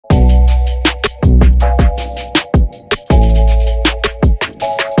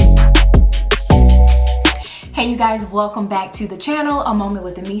guys, welcome back to the channel, A Moment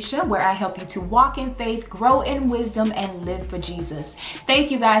with Amisha, where I help you to walk in faith, grow in wisdom, and live for Jesus.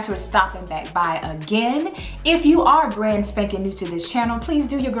 Thank you guys for stopping back by again. If you are brand spanking new to this channel, please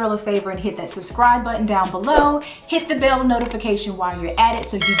do your girl a favor and hit that subscribe button down below. Hit the bell notification while you're at it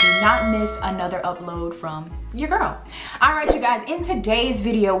so you do not miss another upload from your girl. All right, you guys, in today's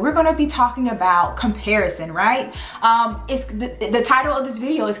video, we're going to be talking about comparison, right? It's the title of this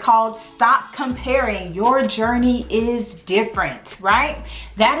video is called Stop Comparing. Your journey is different, right?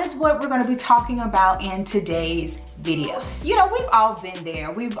 That is what we're going to be talking about in today's video. You know, we've all been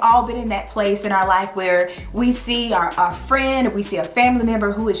there. We've all been in that place in our life where we see our friend, or we see a family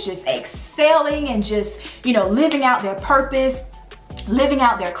member who is just excelling and just, you know, living out their purpose, living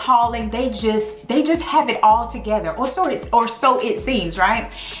out their calling. They just have it all together, or so it seems,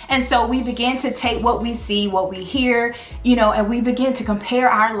 right? And so we begin to take what we see, what we hear, you know, and we begin to compare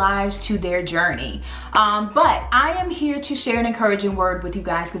our lives to their journey. But I am here to share an encouraging word with you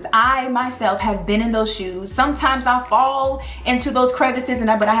guys, because I myself have been in those shoes. Sometimes I fall into those crevices,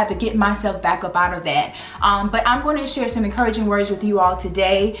 but I have to get myself back up out of that. But I'm going to share some encouraging words with you all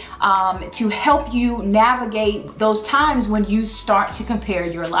today to help you navigate those times when you start to compare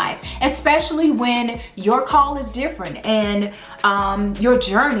your life, especially when your call is different and your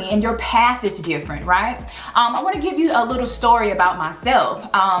journey and your path is different, right? I want to give you a little story about myself.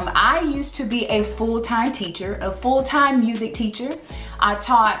 I used to be a full-time teacher, a full-time music teacher. I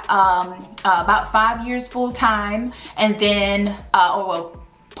taught about 5 years full-time, and then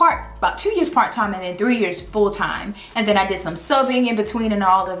about 2 years part-time, and then 3 years full-time, and then I did some subbing in between and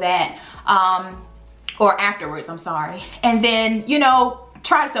all of that, or afterwards, I'm sorry. And then, you know,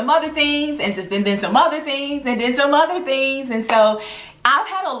 tried some other things, and then some other things, and then some other things. And so I've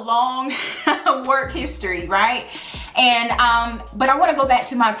had a long work history, right? And but I want to go back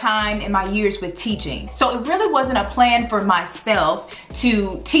to my time in my years with teaching. So it really wasn't a plan for myself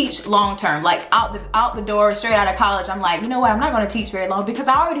to teach long term. Like out the door, straight out of college, I'm like, you know what, I'm not going to teach very long, because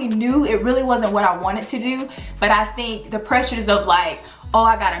I already knew it really wasn't what I wanted to do. But I think the pressures of like, oh,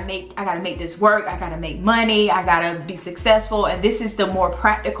 I gotta make this work, I gotta make money, I gotta be successful, and this is the more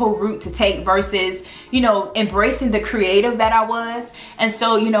practical route to take versus, you know, embracing the creative that I was. And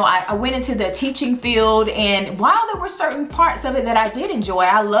so, you know, I went into the teaching field, and while there were certain parts of it that I did enjoy,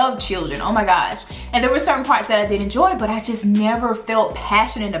 I love children, oh my gosh, and there were certain parts that I did enjoy, but I just never felt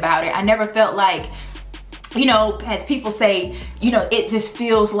passionate about it. I never felt like, you know, as people say, you know, it just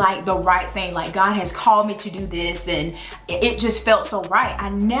feels like the right thing, like God has called me to do this, and it just felt so right. I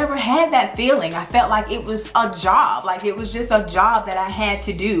never had that feeling. I felt like it was a job, like it was just a job that I had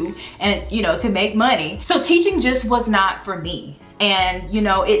to do, and, you know, to make money. So teaching just was not for me. And, you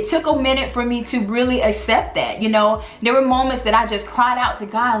know, it took a minute for me to really accept that. You know, there were moments that I just cried out to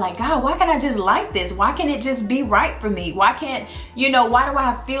God, like, God, why can't I just like this? Why can't it just be right for me? Why can't, you know, why do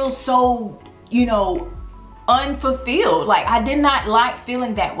I feel so, you know, unfulfilled? Like, I did not like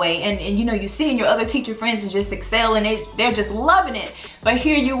feeling that way. And you know, you see in your other teacher friends and just excel, and they're just loving it, but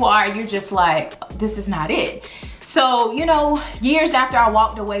here you are, you're just like, this is not it. So, you know, years after I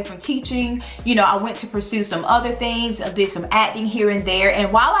walked away from teaching, you know, I went to pursue some other things. I did some acting here and there,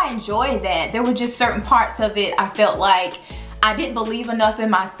 and while I enjoyed that, there were just certain parts of it I felt like I didn't believe enough in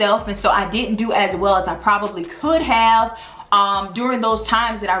myself, and so I didn't do as well as I probably could have during those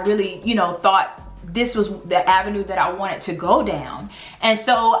times that I really, you know, thought this was the avenue that I wanted to go down. And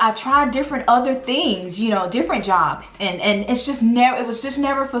so I tried different other things, you know, different jobs, and it was just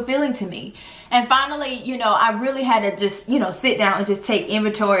never fulfilling to me. And finally, you know, I really had to just, you know, sit down and just take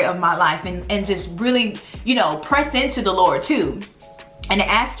inventory of my life, and just really, you know, press into the Lord too, and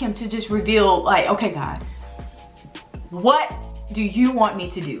ask him to just reveal, like, okay, God, what do you want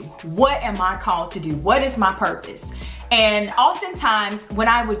me to do? What am I called to do? What is my purpose? And oftentimes when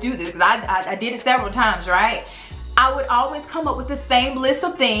I would do this, because I did it several times, right? I would always come up with the same list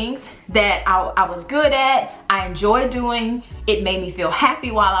of things that I was good at, I enjoyed doing. It made me feel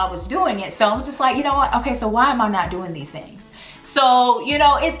happy while I was doing it. So I was just like, you know what? Okay, so why am I not doing these things? So, you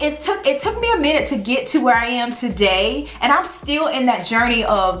know, it took me a minute to get to where I am today, and I'm still in that journey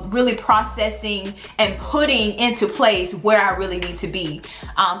of really processing and putting into place where I really need to be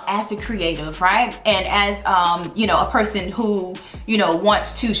as a creative, right? And as you know, a person who, you know,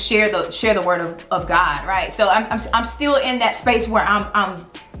 wants to share the word of God, right? So I'm still in that space where I'm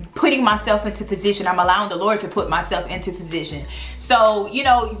putting myself into position. I'm allowing the Lord to put myself into position. So, you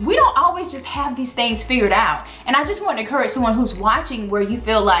know, we don't always just have these things figured out. And I just want to encourage someone who's watching where you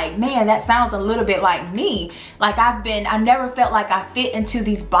feel like, man, that sounds a little bit like me. Like I never felt like I fit into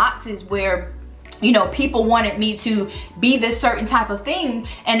these boxes where you know, people wanted me to be this certain type of thing,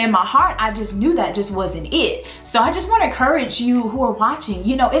 and in my heart I just knew that just wasn't it. So I just want to encourage you who are watching,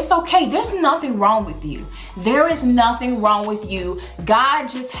 you know, it's okay. There's nothing wrong with you. There is nothing wrong with you. God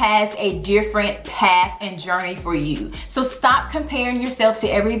just has a different path and journey for you. So stop comparing yourself to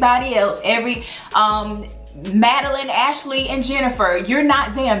everybody else, Madeline, Ashley, and Jennifer. You're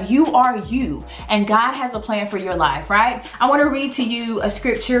not them. You are you, and God has a plan for your life, right? I want to read to you a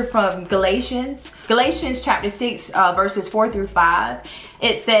scripture from Galatians chapter 6, verses 4 through 5.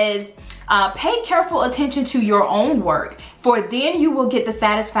 It says, pay careful attention to your own work, for then you will get the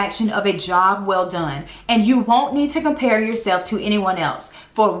satisfaction of a job well done, and you won't need to compare yourself to anyone else.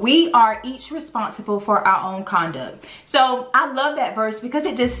 For we are each responsible for our own conduct. So I love that verse because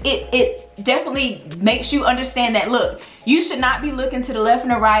it definitely makes you understand that, look, you should not be looking to the left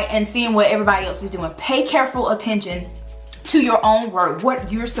and the right and seeing what everybody else is doing. Pay careful attention to your own work, what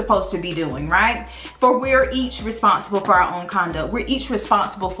you're supposed to be doing, right? For we're each responsible for our own conduct. We're each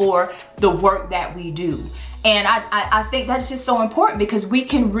responsible for the work that we do. And I think that's just so important, because we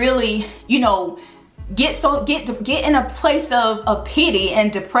can really, you know, get in a place of pity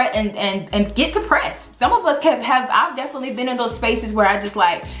and get depressed. Some of us I've definitely been in those spaces where I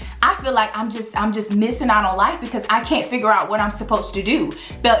feel like I'm just missing out on life because I can't figure out what I'm supposed to do.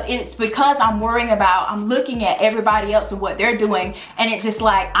 But it's because I'm looking at everybody else and what they're doing, and it's just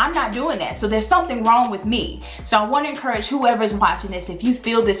like, I'm not doing that. So there's something wrong with me. So I want to encourage whoever's watching this, if you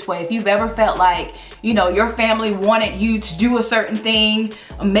feel this way, if you've ever felt like, you know, your family wanted you to do a certain thing,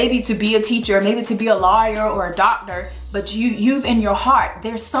 maybe to be a teacher, maybe to be a lawyer or a doctor, but you've in your heart,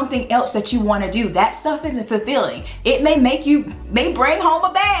 there's something else that you want to do. That stuff isn't fulfilling. It may may bring home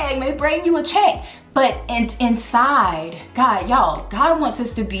a bag, may bring you a check, but inside, God wants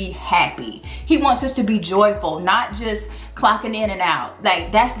us to be happy. He wants us to be joyful, not just clocking in and out.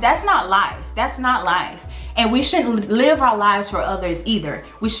 Like that's not life. That's not life. And we shouldn't live our lives for others either.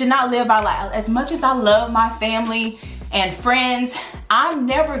 We should not live our life. As much as I love my family and friends, I'm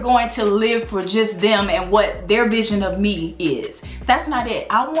never going to live for just them and what their vision of me is. That's not it.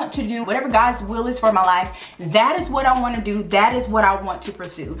 I want to do whatever God's will is for my life. That is what I want to do. That is what I want to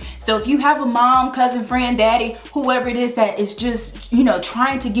pursue. So if you have a mom, cousin, friend, daddy, whoever it is that is just, you know,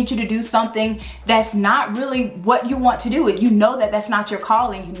 trying to get you to do something that's not really what you want to do, and you know that that's not your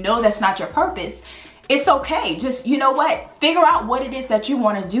calling, you know that's not your purpose, it's okay. Just, you know what? Figure out what it is that you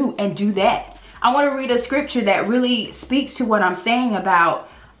want to do and do that. I want to read a scripture that really speaks to what I'm saying about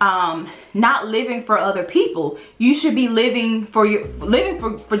not living for other people. You should be living for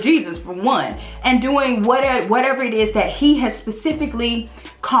Jesus, for one, and doing whatever it is that he has specifically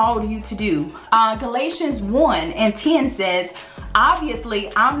called you to do. Galatians 1:10 says,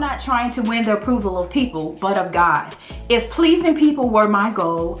 obviously, I'm not trying to win the approval of people, but of God. If pleasing people were my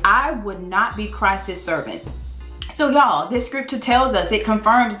goal, I would not be Christ's servant. So y'all, this scripture tells us, it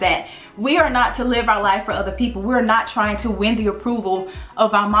confirms that we are not to live our life for other people. We're not trying to win the approval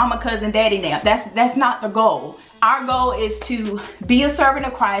of our mama, cousin, daddy now. That's not the goal. Our goal is to be a servant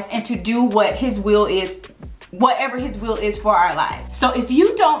of Christ and to do what his will is, whatever his will is for our lives. So if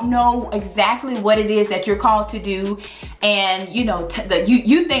you don't know exactly what it is that you're called to do, and you know,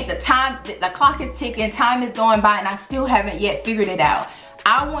 you think the clock is ticking, time is going by, and I still haven't yet figured it out,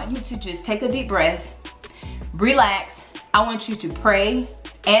 I want you to just take a deep breath, relax. I want you to pray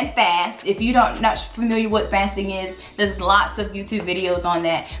and fast. If you're not familiar with fasting is, there's lots of YouTube videos on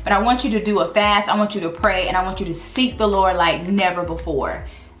that. But I want you to do a fast, I want you to pray, and I want you to seek the Lord like never before.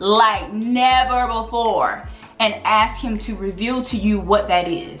 Like never before. And ask him to reveal to you what that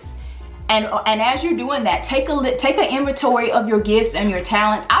is. And as you're doing that, take an inventory of your gifts and your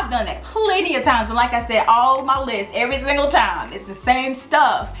talents. I've done that plenty of times. And like I said, all my lists, every single time, it's the same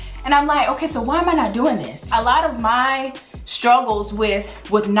stuff. And I'm like, okay, so why am I not doing this? A lot of my struggles with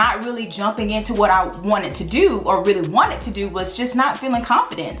not really jumping into what I wanted to do or really wanted to do was just not feeling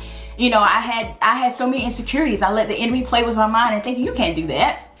confident. You know, I had so many insecurities. I let the enemy play with my mind and thinking, you can't do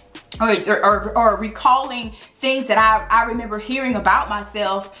that. Or recalling things that I remember hearing about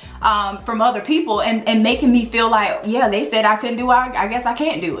myself from other people and making me feel like, yeah, they said I couldn't do it, I guess I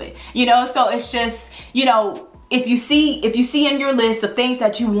can't do it. You know, so it's just, you know, if you see in your list of things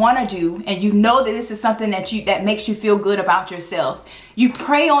that you want to do, and you know that this is something that makes you feel good about yourself, you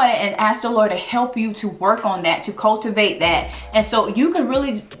pray on it and ask the Lord to help you to work on that, to cultivate that. And so you can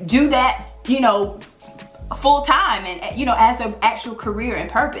really do that, you know, full time and, you know, as an actual career and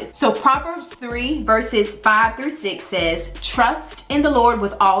purpose. So Proverbs 3 verses 5 through 6 says, trust in the Lord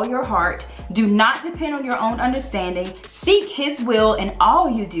with all your heart. Do not depend on your own understanding. Seek his will in all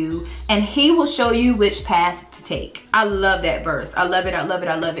you do, and he will show you which path to take. I love that verse. I love it. I love it.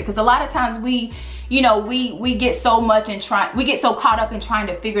 I love it. Because a lot of times we get so much we get so caught up in trying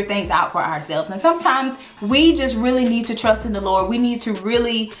to figure things out for ourselves. And sometimes we just really need to trust in the Lord. We need to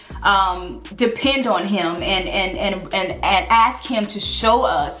really depend on him and ask him to show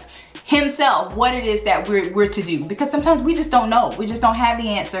us himself what it is that we're to do, because sometimes we just don't know. We just don't have the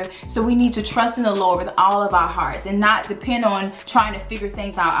answer. So we need to trust in the Lord with all of our hearts and not depend on trying to figure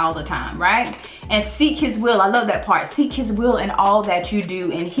things out all the time, right? And seek his will. I love that part. Seek his will in all that you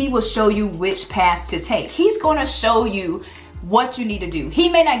do, and he will show you which path to take. He's going to show you what you need to do. He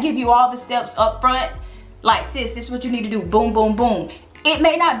may not give you all the steps up front, like, sis, this is what you need to do, boom, boom, boom. It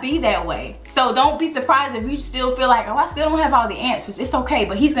may not be that way. So don't be surprised if you still feel like, oh, I still don't have all the answers. It's okay,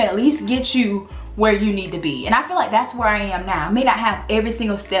 but he's gonna at least get you where you need to be. And I feel like that's where I am now. I may not have every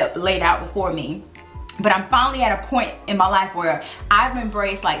single step laid out before me, but I'm finally at a point in my life where I've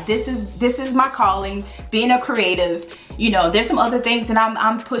embraced, like, this is my calling, being a creative. You know, there's some other things that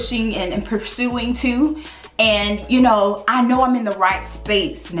I'm pushing and pursuing too. And, you know I'm in the right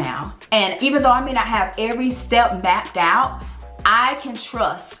space now. And even though I may not have every step mapped out, I can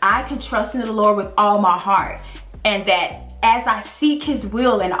trust in the Lord with all my heart, and that as I seek his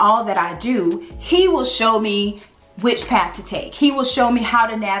will in all that I do, he will show me which path to take. He will show me how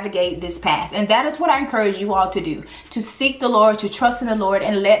to navigate this path. And that is what I encourage you all to do, to seek the Lord, to trust in the Lord,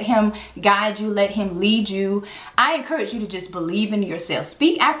 and let him guide you, let him lead you. I encourage you to just believe in yourself.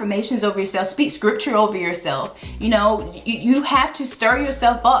 Speak affirmations over yourself, speak scripture over yourself. You know, you have to stir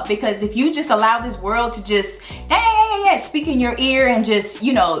yourself up, because if you just allow this world to just speak in your ear, and just,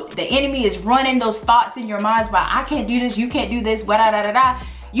 you know, the enemy is running those thoughts in your minds about, I can't do this, you can't do this,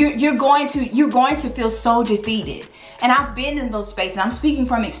 you're going to feel so defeated. And I've been in those spaces. I'm speaking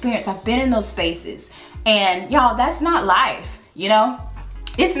from experience. I've been in those spaces. And y'all, that's not life, you know?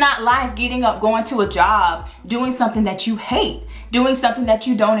 It's not life getting up, going to a job, doing something that you hate, doing something that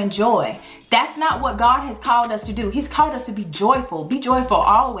you don't enjoy. That's not what God has called us to do. He's called us to be joyful. Be joyful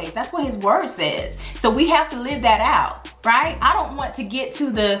always. That's what his word says. So we have to live that out, right? I don't want to get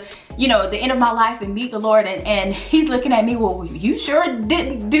to the end of my life and meet the Lord and he's looking at me, well, you sure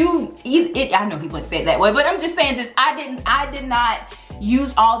didn't do it. I know he wouldn't say it that way, but I'm just saying, I did not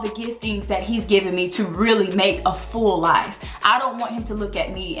use all the giftings that he's given me to really make a full life. I don't want him to look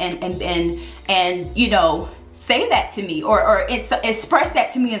at me and you know, say that to me or express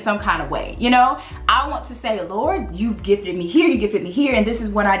that to me in some kind of way. You know, I want to say, Lord, you've gifted me here, you gifted me here, and this is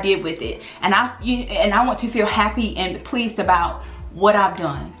what I did with it. And I want to feel happy and pleased about what I've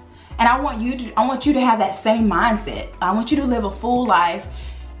done. And I want you to have that same mindset. I want you to live a full life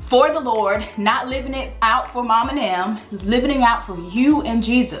for the Lord, not living it out for mom and them, living it out for you and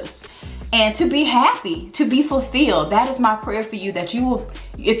Jesus. And to be happy, to be fulfilled. That is my prayer for you, that you will,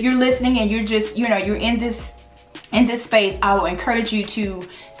 if you're listening and you're just, you know, you're in this space, I will encourage you to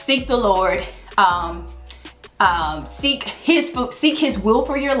seek the Lord, seek his will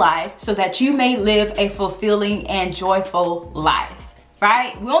for your life, so that you may live a fulfilling and joyful life,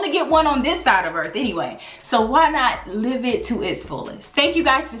 right? We only get one on this side of earth anyway, so why not live it to its fullest? Thank you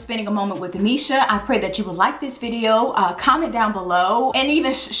guys for spending a moment with Amisha. I pray that you would like this video, comment down below, and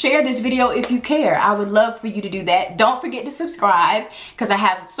even share this video if you care. I would love for you to do that. Don't forget to subscribe, because I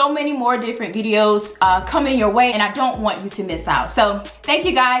have so many more different videos coming your way, and I don't want you to miss out. So thank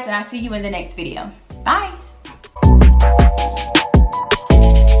you guys, and I'll see you in the next video. Bye.